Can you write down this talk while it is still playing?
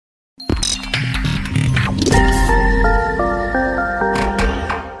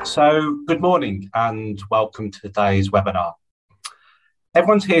Good morning and welcome to today's webinar.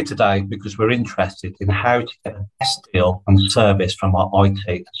 Everyone's here today because we're interested in how to get the best deal and service from our IT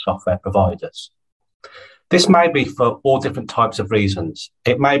and software providers. This may be for all different types of reasons.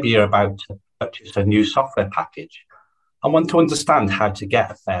 It may be you're about to purchase a new software package and want to understand how to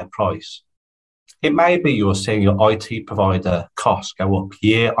get a fair price. It may be you're seeing your IT provider costs go up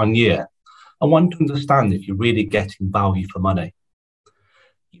year on year and want to understand if you're really getting value for money.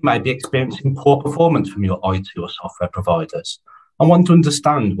 You may be experiencing poor performance from your IT or software providers and want to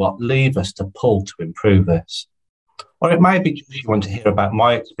understand what levers to pull to improve this. Or it may be just you want to hear about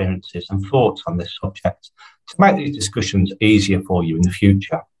my experiences and thoughts on this subject to make these discussions easier for you in the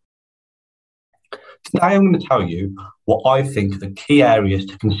future. Today I'm going to tell you what I think are the key areas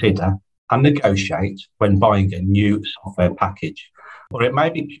to consider and negotiate when buying a new software package. Or it may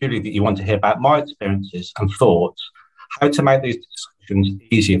be purely that you want to hear about my experiences and thoughts, how to make these discussions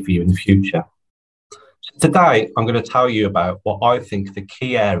easier for you in the future. So today, I'm going to tell you about what I think are the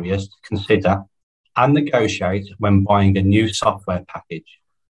key areas to consider and negotiate when buying a new software package,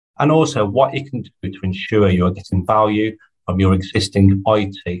 and also what you can do to ensure you're getting value from your existing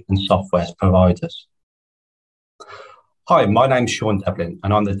IT and software providers. Hi, my name's Sean Devlin,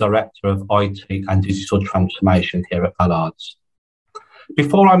 and I'm the Director of IT and Digital Transformation here at Ballards.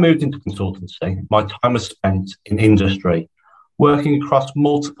 Before I moved into consultancy, my time was spent in industry, working across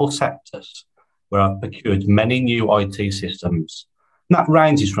multiple sectors, where I've procured many new IT systems. And that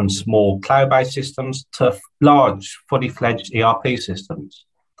ranges from small cloud-based systems to large, fully fledged ERP systems.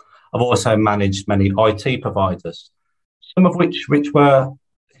 I've also managed many IT providers, some of which were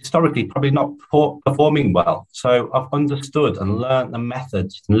historically probably not performing well. So I've understood and learned the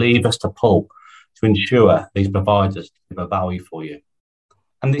methods and levers to pull to ensure these providers deliver value for you.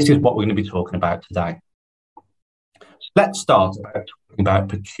 And this is what we're going to be talking about today. So let's start about talking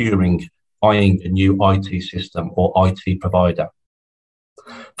about buying a new IT system or IT provider.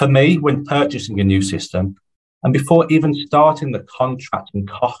 For me, when purchasing a new system, and before even starting the contract and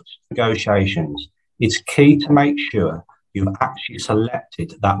cost negotiations, it's key to make sure you've actually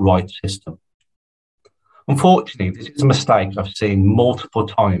selected that right system. Unfortunately, this is a mistake I've seen multiple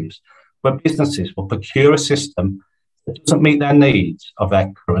times where businesses will procure a system that doesn't meet their needs of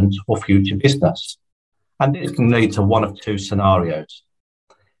their current or future business. And this can lead to one of two scenarios.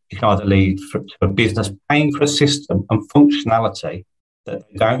 It can either lead to a business paying for a system and functionality that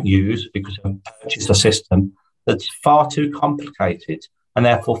they don't use because they've purchased a system that's far too complicated and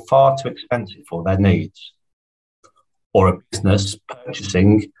therefore far too expensive for their needs. Or a business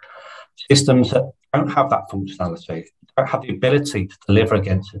purchasing systems that don't have that functionality, don't have the ability to deliver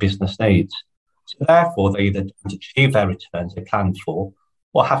against the business needs. So therefore, they either don't achieve their returns they planned for,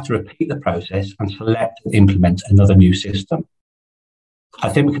 or have to repeat the process and select and implement another new system. I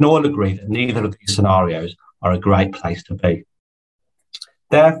think we can all agree that neither of these scenarios are a great place to be.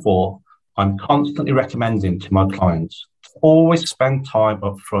 Therefore, I'm constantly recommending to my clients to always spend time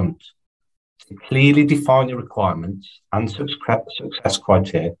up front to clearly define your requirements and success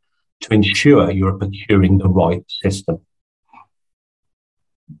criteria to ensure you are procuring the right system.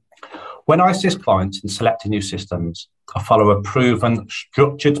 When I assist clients in selecting new systems, I follow a proven,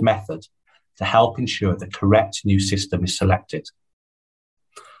 structured method to help ensure the correct new system is selected.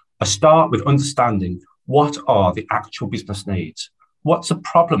 I start with understanding what are the actual business needs. What's the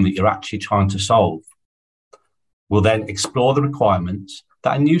problem that you're actually trying to solve? We'll then explore the requirements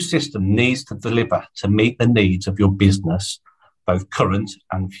that a new system needs to deliver to meet the needs of your business, both current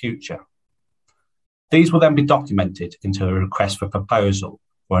and future. These will then be documented into a request for proposal,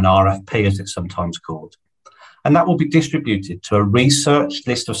 or an RFP as it's sometimes called. And that will be distributed to a researched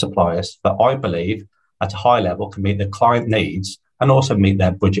list of suppliers that I believe at a high level can meet the client needs and also meet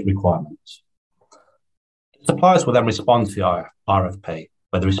their budget requirements. Suppliers will then respond to the RFP,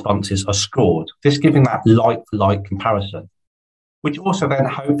 where the responses are scored, this giving that like-for-like comparison, which also then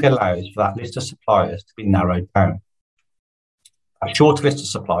hopefully allows for that list of suppliers to be narrowed down. A shorter list of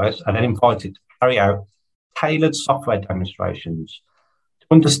suppliers are then invited to carry out tailored software demonstrations to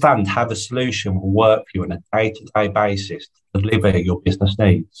understand how the solution will work for you on a day-to-day basis to deliver your business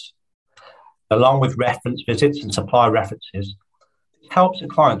needs. Along with reference visits and supplier references, it helps the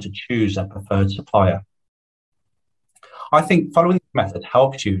client to choose their preferred supplier. I think following this method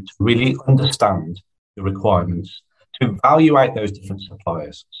helps you to really understand your requirements, to evaluate those different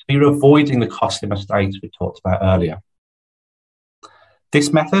suppliers, so you're avoiding the costly mistakes we talked about earlier.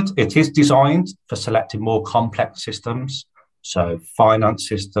 This method, it is designed for selecting more complex systems, so finance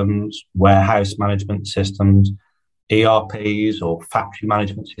systems, warehouse management systems, ERPs or factory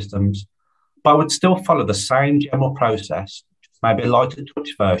management systems, but I would still follow the same general process, maybe a lighter touch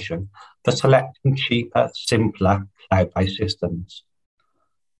version for selecting cheaper, simpler cloud-based systems.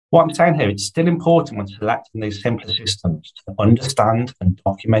 What I'm saying here, it's still important when selecting these simpler systems to understand and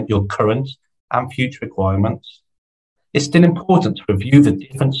document your current and future requirements. It's still important to review the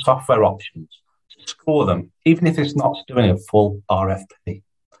different software options, to score them, even if it's not doing a full RFP.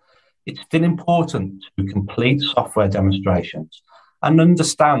 It's still important to complete software demonstrations and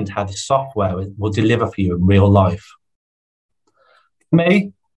understand how the software will deliver for you in real life. For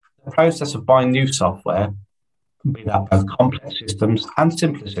me, the process of buying new software, be that both complex systems and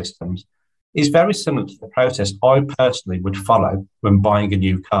simpler systems, is very similar to the process I personally would follow when buying a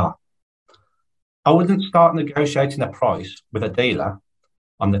new car. I wouldn't start negotiating a price with a dealer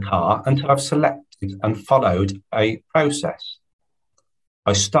on the car until I've selected and followed a process.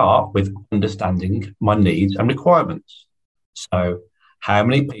 I start with understanding my needs and requirements. So, how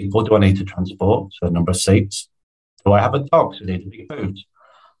many people do I need to transport? So, the number of seats. Do I have a dog? So, I need a big boot.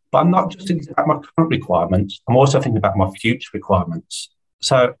 But I'm not just thinking about my current requirements, I'm also thinking about my future requirements.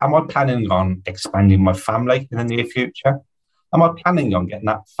 So, am I planning on expanding my family in the near future? Am I planning on getting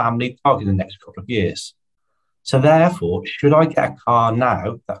that family dog in the next couple of years? So, therefore, should I get a car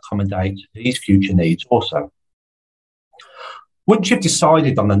now that accommodates these future needs also? Once you've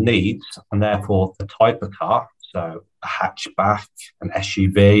decided on the needs and therefore the type of car, so a hatchback, an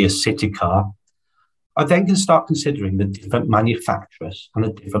SUV, a city car, I then can start considering the different manufacturers and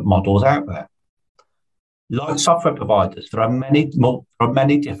the different models out there. Like software providers, there are many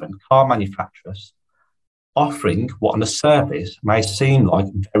different car manufacturers offering what on the surface may seem like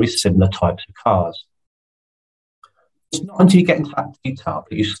very similar types of cars. It's not until you get into that detail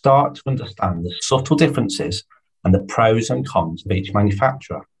that you start to understand the subtle differences and the pros and cons of each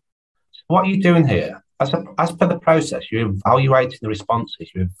manufacturer. So what are you doing here? As per the process, you're evaluating the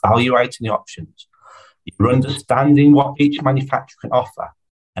responses, you're evaluating the options, you're understanding what each manufacturer can offer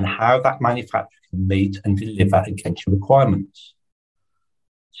and how that manufacturer can meet and deliver against your requirements.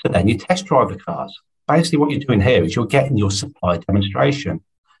 So then you test drive the cars. Basically what you're doing here is you're getting your supply demonstration.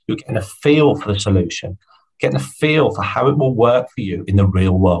 You're getting a feel for the solution, getting a feel for how it will work for you in the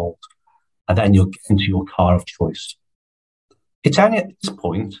real world. And then you'll get into your car of choice. It's only at this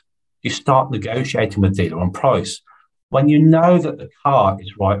point you start negotiating with the dealer on price when you know that the car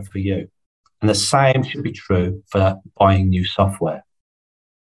is right for you. And the same should be true for buying new software.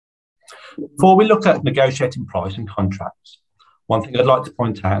 Before we look at negotiating price and contracts, one thing I'd like to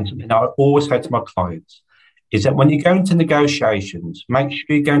point out, and something I always say to my clients, is that when you go into negotiations, make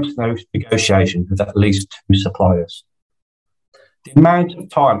sure you go into those negotiations with at least 2 suppliers. The amount of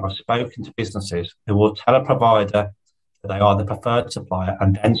time I've spoken to businesses who will tell a provider that they are the preferred supplier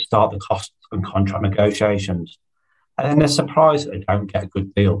and then start the cost and contract negotiations, and then they're surprised that they don't get a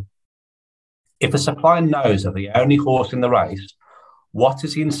good deal. If a supplier knows they're the only horse in the race, what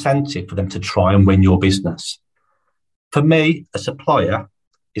is the incentive for them to try and win your business? For me, a supplier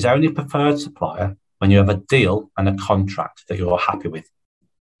is only a preferred supplier when you have a deal and a contract that you're happy with.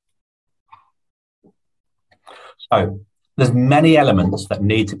 So, there's many elements that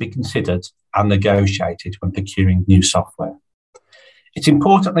need to be considered and negotiated when procuring new software. It's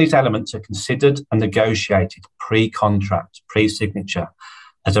important these elements are considered and negotiated pre-contract, pre-signature,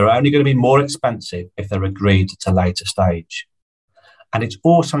 as they're only going to be more expensive if they're agreed at a later stage. And it's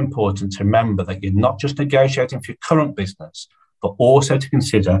also important to remember that you're not just negotiating for your current business, but also to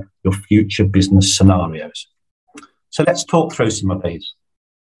consider your future business scenarios. So let's talk through some of these.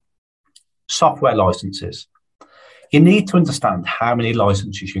 Software licenses. You need to understand how many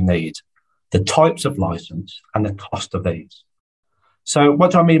licenses you need, the types of license, and the cost of these. So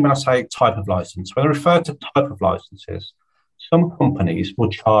what do I mean when I say type of license? When I refer to type of licenses, some companies will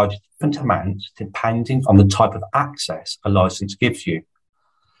charge different amounts depending on the type of access a license gives you.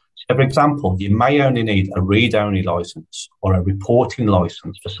 So for example, you may only need a read-only license or a reporting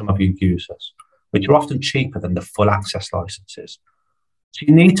license for some of your users, which are often cheaper than the full access licenses. So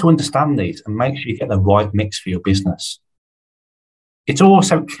you need to understand these and make sure you get the right mix for your business. It's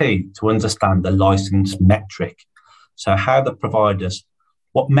also key to understand the license metric. So how the providers,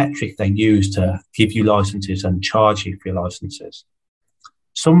 what metric they use to give you licenses and charge you for your licenses.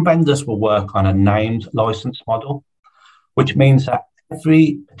 Some vendors will work on a named license model, which means that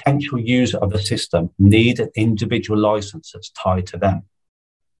every potential user of the system needs an individual license that's tied to them.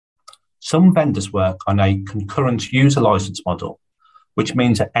 Some vendors work on a concurrent user license model, which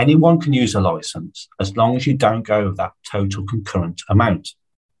means that anyone can use a license as long as you don't go over that total concurrent amount.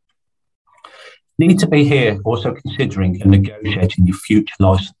 You need to be here also considering and negotiating your future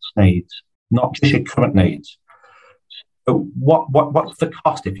license needs, not just your current needs. So what's the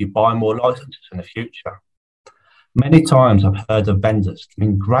cost if you buy more licenses in the future? Many times I've heard of vendors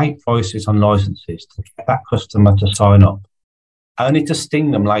giving great prices on licenses to get that customer to sign up, only to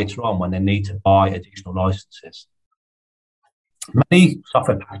sting them later on when they need to buy additional licenses. Many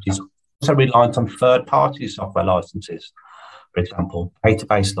software packages are also reliant on third-party software licenses, for example,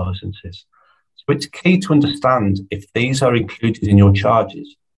 database licenses. So it's key to understand if these are included in your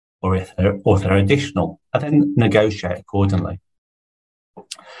charges or if they're additional, and then negotiate accordingly.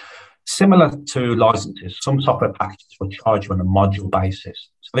 Similar to licenses, some software packages will charge you on a module basis.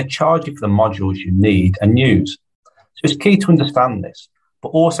 So they charge you for the modules you need and use. So it's key to understand this, but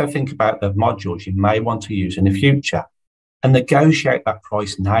also think about the modules you may want to use in the future and negotiate that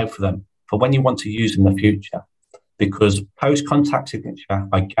price now for them for when you want to use in the future. Because post-contact signature,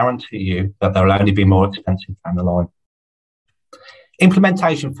 I guarantee you that they'll only be more expensive down the line.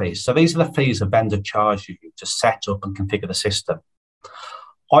 Implementation fees. So these are the fees a vendor charges you to set up and configure the system.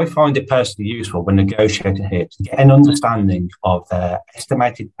 I find it personally useful when negotiating here to get an understanding of their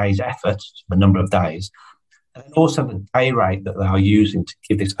estimated days' effort, the number of days, and also the day rate that they are using to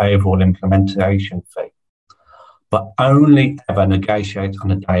give this overall implementation fee. But only ever negotiate on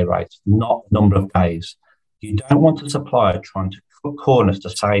a day rate, not number of days. You don't want a supplier trying to cut corners to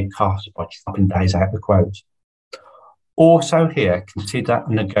save costs by chopping days out of the quote. Also here, consider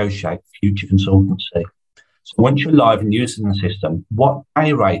and negotiate future consultancy. So once you're live and using the system, what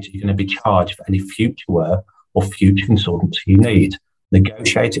day rate are you going to be charged for any future work or future consultancy you need?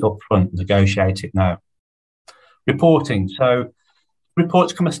 Negotiate it up front, negotiate it now. Reporting. So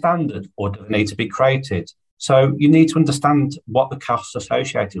reports come as standard or do they need to be created? So you need to understand what the costs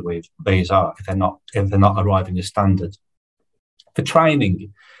associated with these are if they're not arriving as standard. For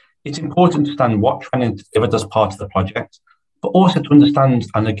training, it's important to understand what training is delivered as part of the project, but also to understand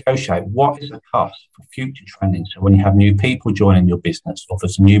and negotiate what is the cost for future training. So when you have new people joining your business or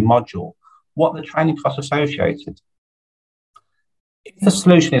there's a new module, what are the training costs associated? If the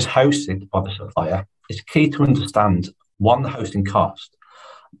solution is hosted by the supplier, it's key to understand, one, the hosting cost,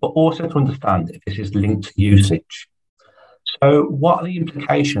 but also to understand if this is linked to usage. So what are the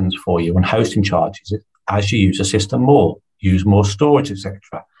implications for you on hosting charges as you use the system more, use more storage, etc.?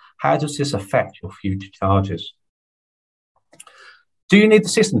 How does this affect your future charges? Do you need the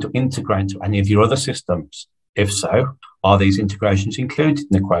system to integrate to any of your other systems? If so, are these integrations included in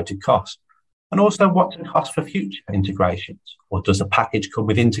the quoted cost? And also, what's the cost for future integrations? Or does the package come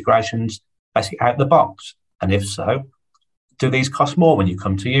with integrations basically out the box? And if so, do these cost more when you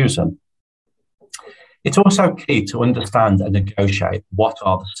come to use them? It's also key to understand and negotiate what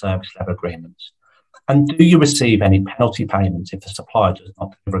are the service level agreements. And do you receive any penalty payments if the supplier does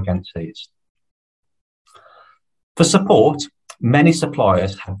not deliver against these? For support, many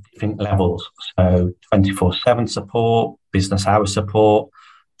suppliers have different levels. So 24/7 support, business hour support,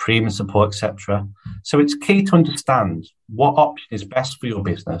 premium support, etc. So it's key to understand what option is best for your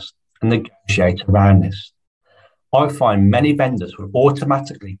business and negotiate around this. I find many vendors will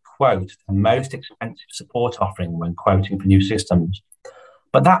automatically quote the most expensive support offering when quoting for new systems.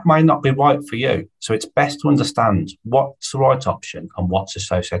 But that may not be right for you. So it's best to understand what's the right option and what's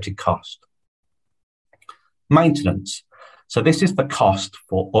associated cost. Maintenance. So this is the cost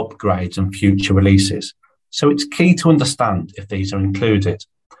for upgrades and future releases. So it's key to understand if these are included,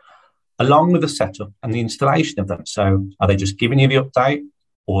 along with the setup and the installation of them. So are they just giving you the update?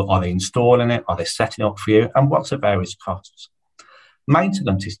 Or are they installing it? Are they setting it up for you? And what's the various costs?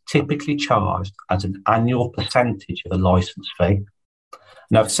 Maintenance is typically charged as an annual percentage of the license fee.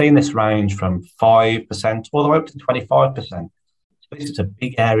 And I've seen this range from 5% all the way up to 25%. So this is a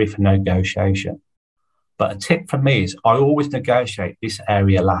big area for negotiation. But a tip from me is I always negotiate this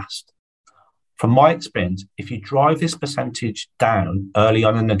area last. From my experience, if you drive this percentage down early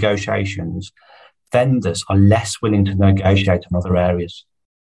on in negotiations, vendors are less willing to negotiate on other areas.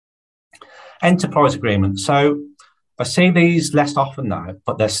 Enterprise agreements. So I see these less often now,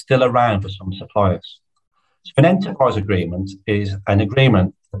 but they're still around for some suppliers. So an enterprise agreement is an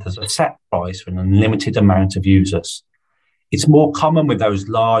agreement that there's a set price for an unlimited amount of users. It's more common with those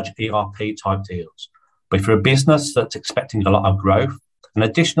large ERP type deals. But if you're a business that's expecting a lot of growth and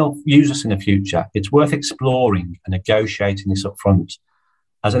additional users in the future, it's worth exploring and negotiating this up front,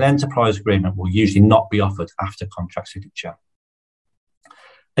 as an enterprise agreement will usually not be offered after contract signature.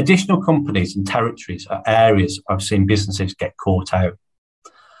 Additional companies and territories are areas I've seen businesses get caught out.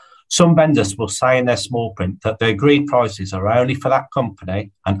 Some vendors will say in their small print that the agreed prices are only for that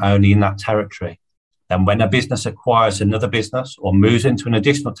company and only in that territory. Then when a business acquires another business or moves into an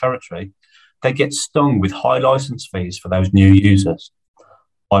additional territory, they get stung with high license fees for those new users,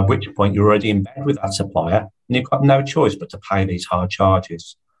 by which point you're already in bed with that supplier and you've got no choice but to pay these high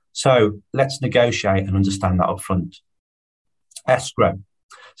charges. So let's negotiate and understand that up front. Escrow.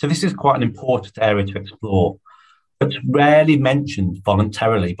 So this is quite an important area to explore, but it's rarely mentioned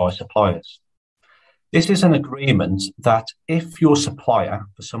voluntarily by suppliers. This is an agreement that if your supplier,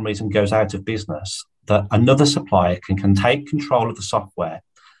 for some reason, goes out of business, that another supplier can take control of the software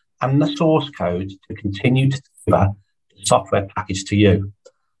and the source code to continue to deliver the software package to you.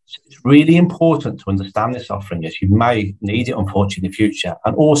 So it's really important to understand this offering, as you may need it, unfortunately, in the future,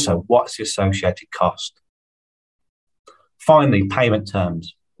 and also what's the associated cost. Finally, payment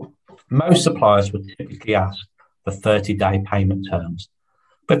terms. Most suppliers would typically ask for 30-day payment terms.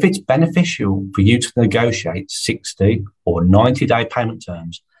 But if it's beneficial for you to negotiate 60 or 90-day payment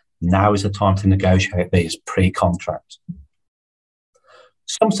terms, now is the time to negotiate these pre-contract.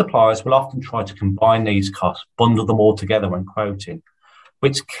 Some suppliers will often try to combine these costs, bundle them all together when quoting, but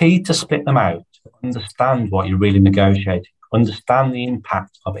it's key to split them out, to understand what you're really negotiating, understand the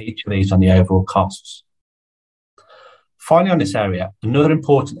impact of each of these on the overall costs. Finally, on this area, another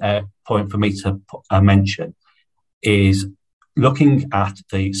important point for me to mention is looking at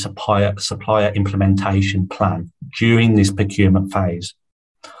the supplier implementation plan during this procurement phase.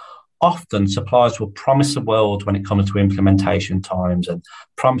 Often suppliers will promise the world when it comes to implementation times and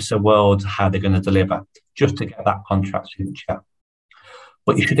promise the world how they're going to deliver just to get that contract signature.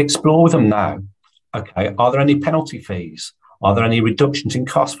 But you should explore with them now, okay, are there any penalty fees? Are there any reductions in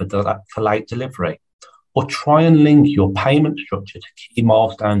cost for late delivery? Or try and link your payment structure to key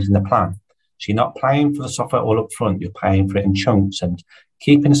milestones in the plan. So you're not paying for the software all up front, you're paying for it in chunks and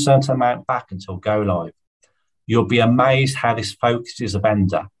keeping a certain amount back until go live. You'll be amazed how this focuses a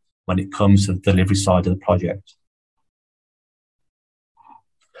vendor when it comes to the delivery side of the project.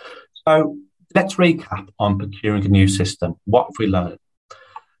 So let's recap on procuring a new system. What have we learned?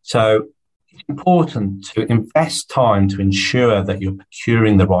 So it's important to invest time to ensure that you're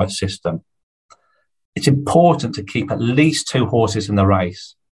procuring the right system. It's important to keep at least 2 horses in the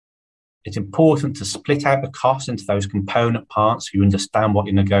race. It's important to split out the costs into those component parts so you understand what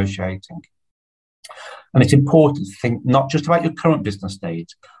you're negotiating. And it's important to think not just about your current business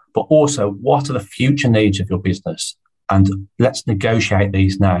needs, but also what are the future needs of your business. And let's negotiate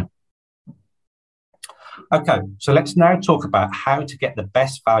these now. Okay, so let's now talk about how to get the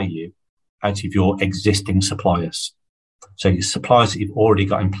best value out of your existing suppliers. So your suppliers that you've already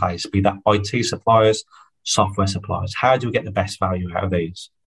got in place, be that IT suppliers, software suppliers. How do we get the best value out of these?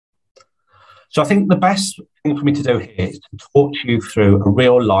 So I think the best thing for me to do here is to talk to you through a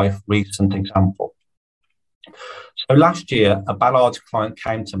real life recent example. So last year, a Ballard client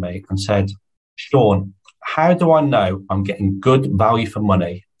came to me and said, Sean, how do I know I'm getting good value for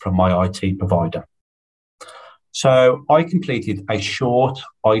money from my IT provider? So I completed a short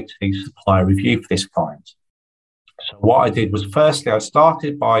IT supplier review for this client. So what I did was, firstly, I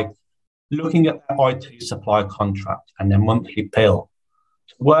started by looking at the IT supplier contract and their monthly bill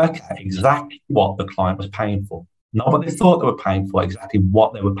to work out exactly what the client was paying for. Not what they thought they were paying for, exactly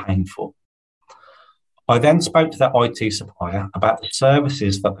what they were paying for. I then spoke to their IT supplier about the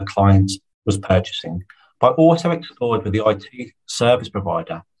services that the client was purchasing, but also explored with the IT service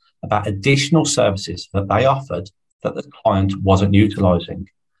provider about additional services that they offered that the client wasn't utilising,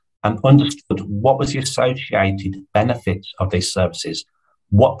 and understood what was the associated benefits of these services,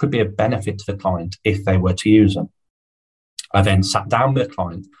 what could be a benefit to the client if they were to use them. I then sat down with the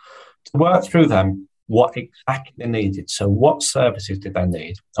client to work through them what exactly they needed. So what services did they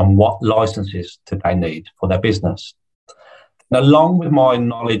need and what licenses did they need for their business? And along with my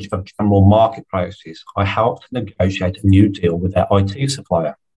knowledge of general market prices, I helped negotiate a new deal with their IT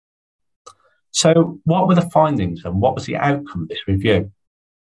supplier. So what were the findings and what was the outcome of this review?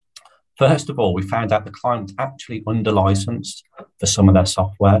 First of all, we found out the client was actually under licensed for some of their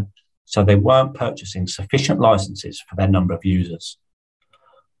software, so they weren't purchasing sufficient licenses for their number of users.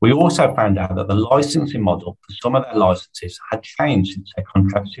 We also found out that the licensing model for some of their licenses had changed since their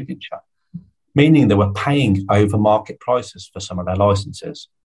contract signature, meaning they were paying over market prices for some of their licenses.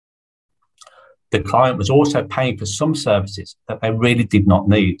 The client was also paying for some services that they really did not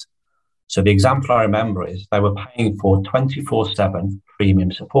need. So the example I remember is they were paying for 24/7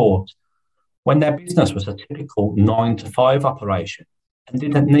 premium support when their business was a typical 9 to 5 operation and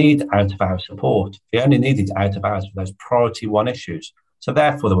didn't need out-of-hours support. They only needed out-of-hours for those priority 1 issues. So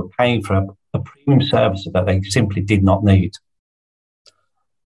therefore, they were paying for a premium service that they simply did not need.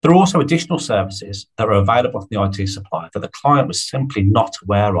 There are also additional services that are available from the IT supplier that the client was simply not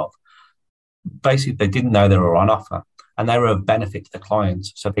aware of. Basically, they didn't know they were on offer, and they were of benefit to the client.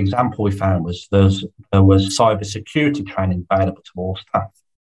 So the example we found was there was cyber security training available to all staff.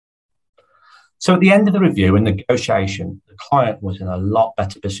 So at the end of the review and negotiation, the client was in a lot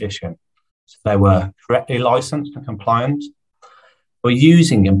better position. So they were correctly licensed and compliant. They were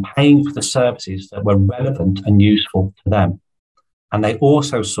using and paying for the services that were relevant and useful to them. And they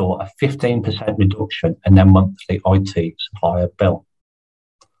also saw a 15% reduction in their monthly IT supplier bill.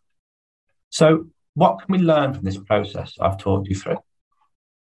 So what can we learn from this process I've talked you through?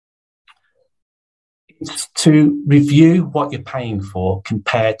 It's to review what you're paying for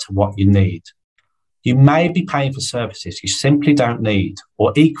compared to what you need. You may be paying for services you simply don't need,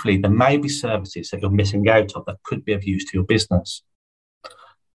 or equally, there may be services that you're missing out on that could be of use to your business.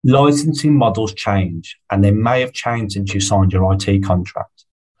 Licensing models change, and they may have changed since you signed your IT contract.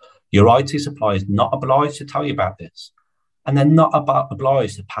 Your IT supplier is not obliged to tell you about this, and they're not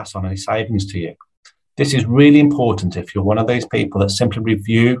obliged to pass on any savings to you. This is really important if you're one of these people that simply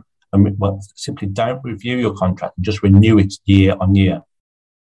simply don't review your contract and just renew it year on year.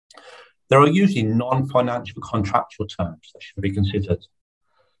 There are usually non-financial contractual terms that should be considered.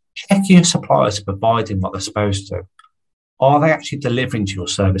 Check your suppliers are providing what they're supposed to. Are they actually delivering to your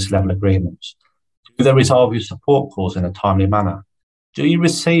service level agreements? Do they resolve your support calls in a timely manner? Do you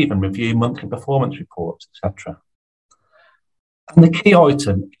receive and review monthly performance reports, etc.? And the key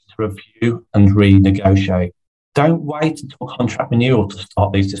item is to review and renegotiate. Don't wait until contract renewal to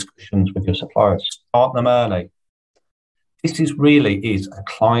start these discussions with your suppliers. Start them early. This really is a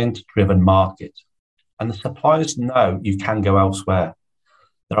client-driven market, and the suppliers know you can go elsewhere.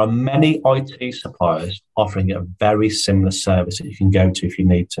 There are many IT suppliers offering a very similar service that you can go to if you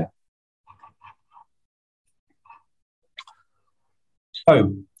need to.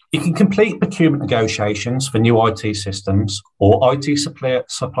 So you can complete procurement negotiations for new IT systems or IT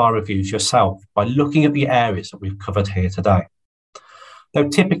supplier reviews yourself by looking at the areas that we've covered here today. Though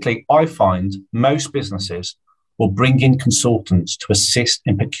typically I find most businesses will bring in consultants to assist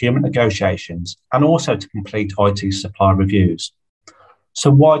in procurement negotiations and also to complete IT supplier reviews.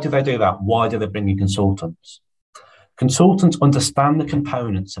 So why do they do that? Why do they bring in consultants? Consultants understand the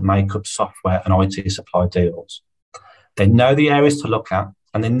components that make up software and IT supply deals. They know the areas to look at,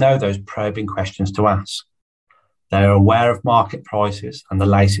 and they know those probing questions to ask. They are aware of market prices and the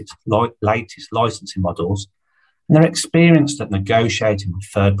latest licensing models, and they're experienced at negotiating with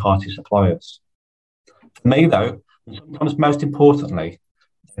third-party suppliers. For me, though, and sometimes most importantly,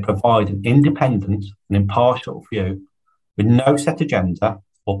 they provide an independent and impartial view with no set agenda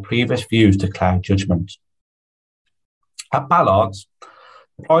or previous views to cloud judgment. At Ballards,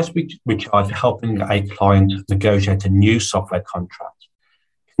 the price we charge for helping a client negotiate a new software contract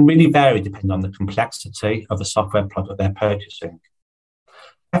can really vary depending on the complexity of the software product they're purchasing.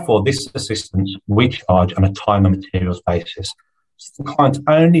 Therefore, this assistance we charge on a time and materials basis. So the client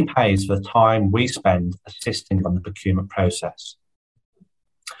only pays for the time we spend assisting on the procurement process.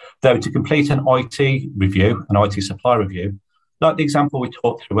 Though to complete an IT review, an IT supply review, like the example we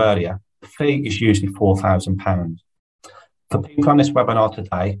talked through earlier, the fee is usually £4,000. For people on this webinar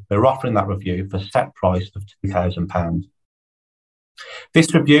today, we're offering that review for a set price of £2,000.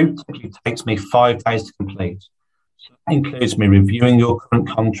 This review typically takes me 5 days to complete. So that includes me reviewing your current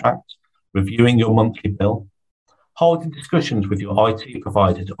contract, reviewing your monthly bill, holding discussions with your IT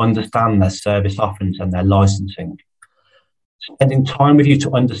provider to understand their service offerings and their licensing, spending time with you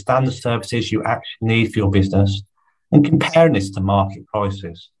to understand the services you actually need for your business, and comparing this to market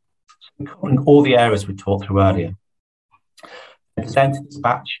prices. So covering all the areas we talked through earlier. I presented this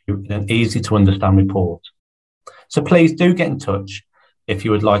back to you in an easy to understand report. So please do get in touch if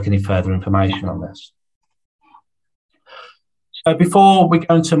you would like any further information on this. So before we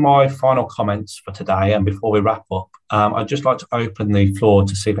go into my final comments for today and before we wrap up, I'd just like to open the floor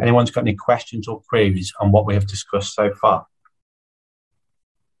to see if anyone's got any questions or queries on what we have discussed so far.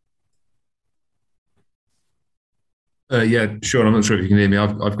 Yeah, sure. I'm not sure if you can hear me.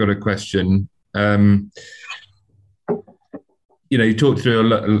 I've got a question. You talked through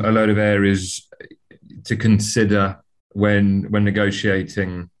a load of areas to consider when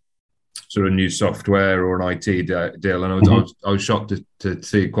negotiating sort of new software or an IT deal, and I was shocked to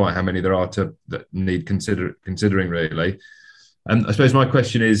see quite how many there are that need considering really. And I suppose my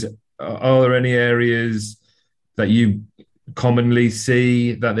question is: are there any areas that you commonly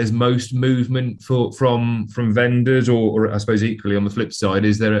see that there's most movement from vendors, or I suppose equally on the flip side,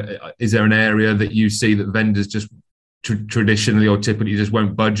 is there an area that you see that vendors just traditionally or typically just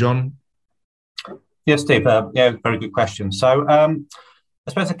won't budge on? Yes, Steve. Yeah, very good question. So I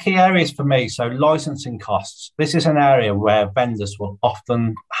suppose the key areas for me, so licensing costs. This is an area where vendors will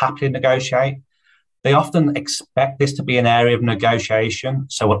often happily negotiate. They often expect this to be an area of negotiation,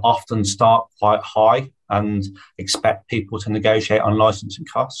 so will often start quite high and expect people to negotiate on licensing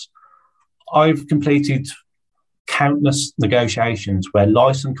costs. I've completed countless negotiations where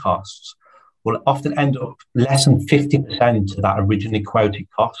license costs will often end up less than 50% of that originally quoted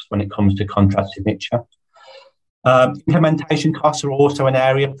cost when it comes to contract signature. Implementation costs are also an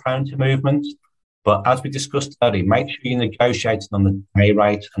area prone to movement, but as we discussed earlier, make sure you're negotiating on the day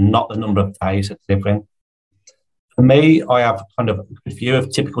rate and not the number of days of delivering. For me, I have kind of a good view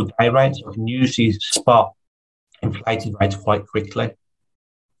of typical day rates. I can usually spot inflated rates quite quickly.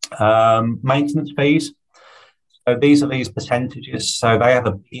 Maintenance fees. So these are these percentages. So they have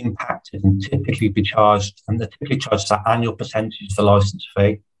a big impact and typically be charged, and they're typically charged that annual percentage of the license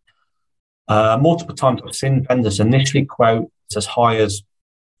fee. Multiple times I've seen vendors initially quote as high as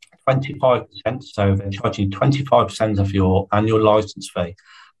 25%. So they're charging 25% of your annual license fee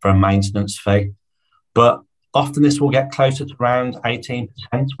for a maintenance fee. But often this will get closer to around 18%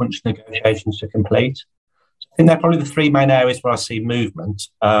 once negotiations are complete. I think they're probably the three main areas where I see movement.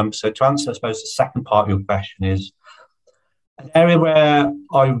 So to answer, I suppose, the second part of your question is, an area where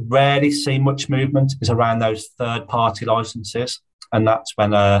I rarely see much movement is around those third-party licenses. And that's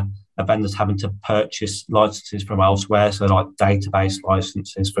when a vendor's having to purchase licenses from elsewhere, so like database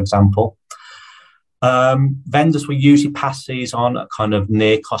licenses, for example. Vendors will usually pass these on at kind of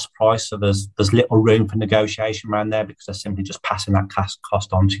near cost price, so there's little room for negotiation around there because they're simply just passing that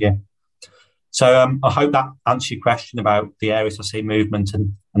cost on to you. So I hope that answers your question about the areas I see movement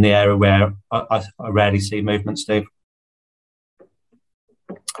and the area where I rarely see movement, Steve.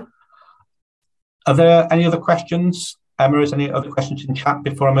 Are there any other questions? Emma, is any other questions in chat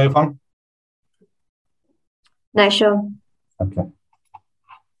before I move on? No, sure. Okay.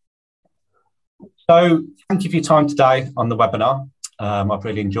 So thank you for your time today on the webinar. I've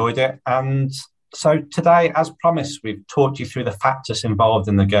really enjoyed it. And so today, as promised, we've talked you through the factors involved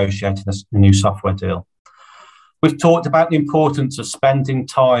in negotiating a new software deal. We've talked about the importance of spending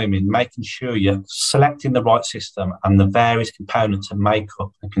time in making sure you're selecting the right system and the various components that make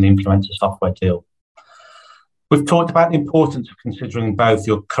up and can implement a software deal. We've talked about the importance of considering both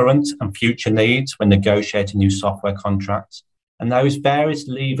your current and future needs when negotiating new software contracts and those various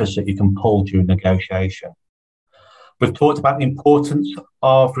levers that you can pull during negotiation. We've talked about the importance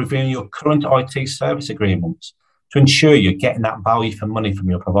of reviewing your current IT service agreements to ensure you're getting that value for money from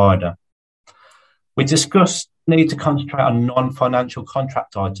your provider. We discussed the need to concentrate on non-financial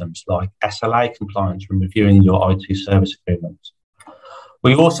contract items like SLA compliance when reviewing your IT service agreements.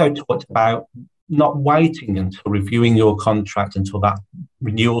 We also talked about not waiting until reviewing your contract until that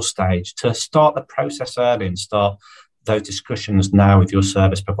renewal stage, to start the process early and start those discussions now with your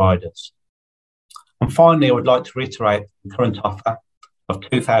service providers. And finally, I would like to reiterate the current offer of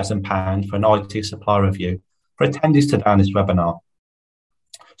 £2,000 for an IT supplier review for attendees today on this webinar.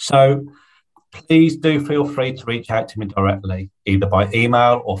 So please do feel free to reach out to me directly, either by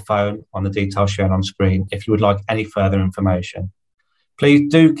email or phone on the details shown on screen if you would like any further information.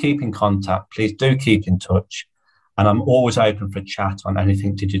 Please do keep in contact, please do keep in touch, and I'm always open for a chat on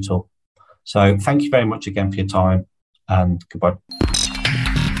anything digital. So thank you very much again for your time, and goodbye.